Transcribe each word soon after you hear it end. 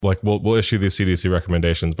like we'll issue these CDC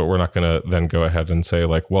recommendations, but we're not going to then go ahead and say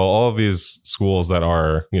like, well, all of these schools that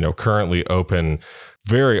are, currently open,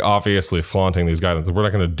 very obviously flaunting these guidelines, we're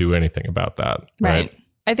not going to do anything about that. Right.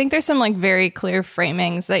 I think there's some like very clear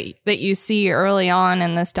framings that you see early on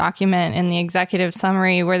in this document in the executive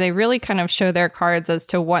summary where they really kind of show their cards as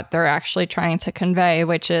to what they're actually trying to convey,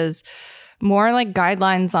 which is more like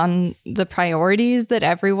guidelines on the priorities that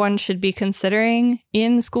everyone should be considering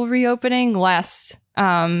in school reopening, less,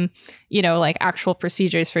 like actual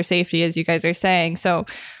procedures for safety, as you guys are saying. So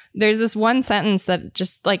there's this one sentence that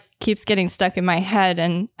just like keeps getting stuck in my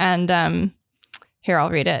head and here,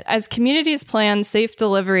 I'll read it. As communities plan safe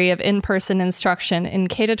delivery of in-person instruction in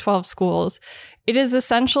K-12 schools, it is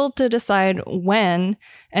essential to decide when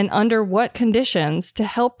and under what conditions to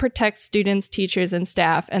help protect students, teachers, and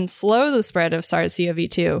staff and slow the spread of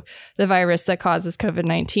SARS-CoV-2, the virus that causes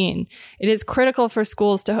COVID-19. It is critical for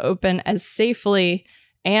schools to open as safely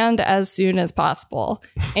and as soon as possible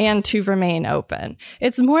and to remain open.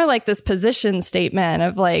 It's more like this position statement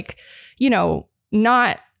of like,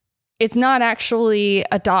 it's not actually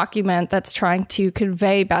a document that's trying to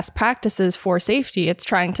convey best practices for safety. It's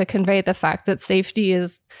trying to convey the fact that safety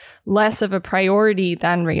is less of a priority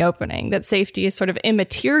than reopening, that safety is sort of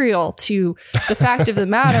immaterial to the fact of the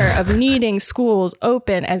matter of needing schools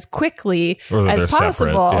open as quickly as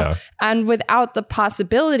possible and without the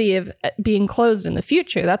possibility of being closed in the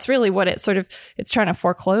future. That's really what it's trying to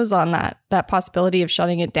foreclose on, that possibility of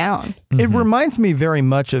shutting it down. It reminds me very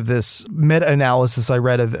much of this meta-analysis I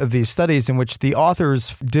read of these studies in which the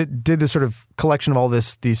authors did this sort of collection of all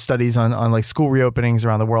these studies on like school reopenings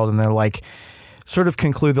around the world, and they're like sort of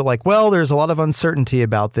conclude that like, well, there's a lot of uncertainty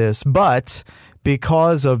about this, but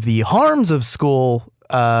because of the harms of schools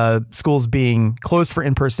being closed for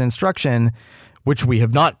in-person instruction, which we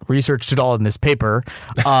have not researched at all in this paper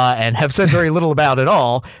and have said very little about at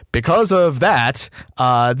all, because of that,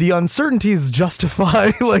 the uncertainties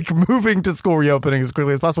justify like moving to school reopening as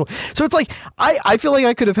quickly as possible. So it's like, I feel like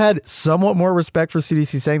I could have had somewhat more respect for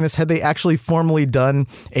CDC saying this had they actually formally done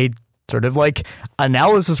a sort of like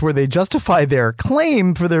analysis where they justify their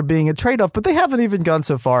claim for there being a trade-off, but they haven't even gone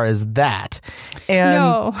so far as that.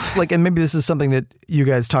 And and maybe this is something that you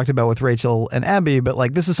guys talked about with Rachel and Abby, but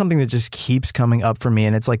like this is something that just keeps coming up for me,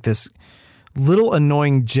 and it's like this little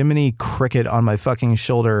annoying Jiminy Cricket on my fucking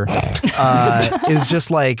shoulder is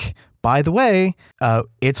just like, by the way,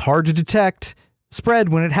 it's hard to detect spread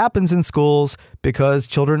when it happens in schools because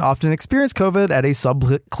children often experience COVID at a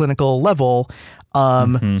subclinical level.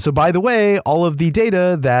 So by the way, all of the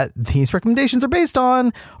data that these recommendations are based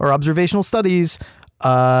on are observational studies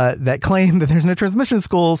that claim that there's no transmission in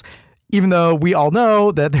schools, even though we all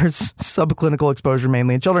know that there's subclinical exposure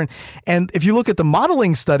mainly in children. And if you look at the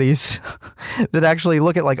modeling studies that actually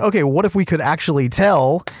look at like, okay, what if we could actually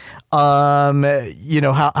tell, how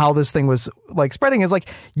this thing was like spreading, is like,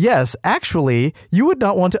 yes, actually, you would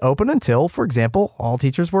not want to open until, for example, all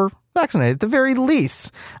teachers were vaccinated at the very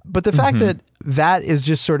least. But the fact that is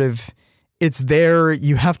just sort of, it's there.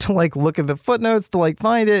 You have to like look at the footnotes to like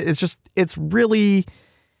find it. It's just, it's really,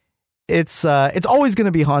 it's always going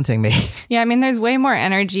to be haunting me. Yeah, I mean, there's way more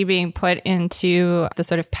energy being put into the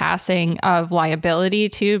sort of passing of liability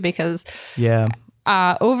too, because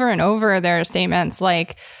over and over there are statements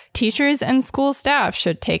like teachers and school staff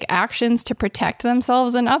should take actions to protect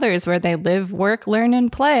themselves and others where they live, work, learn,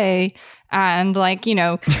 and play. And like,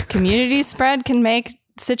 community spread can make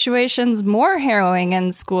situations more harrowing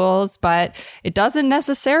in schools, but it doesn't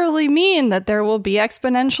necessarily mean that there will be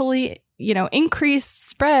exponentially increased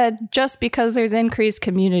spread just because there's increased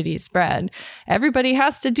community spread. Everybody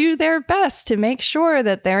has to do their best to make sure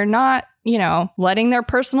that they're not, letting their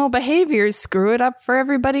personal behaviors screw it up for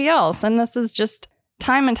everybody else. And this is just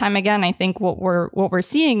time and time again, I think what we're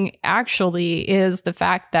seeing actually is the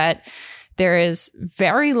fact that there is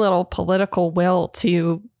very little political will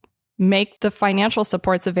to make the financial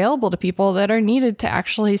supports available to people that are needed to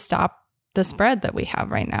actually stop the spread that we have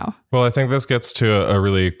right now. Well, I think this gets to a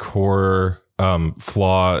really core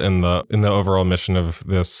flaw in the overall mission of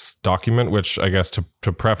this document, which I guess to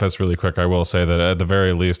preface really quick, I will say that at the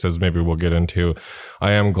very least, as maybe we'll get into,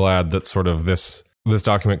 I am glad that sort of this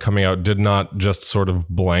document coming out did not just sort of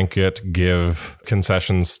blanket give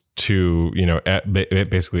concessions to,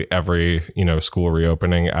 basically every, school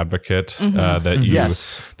reopening advocate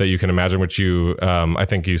that you can imagine, which I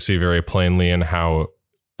think you see very plainly in how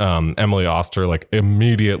Emily Oster like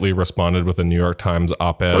immediately responded with a New York Times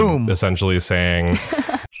op-ed essentially saying,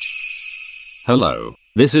 "Hello,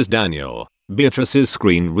 this is Daniel, Beatrice's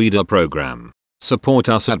screen reader program. Support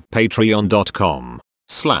us at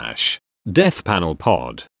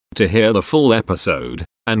patreon.com/deathpanelpod to hear the full episode.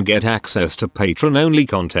 and get access to patron-only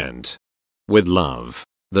content. With love,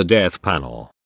 The Death Panel.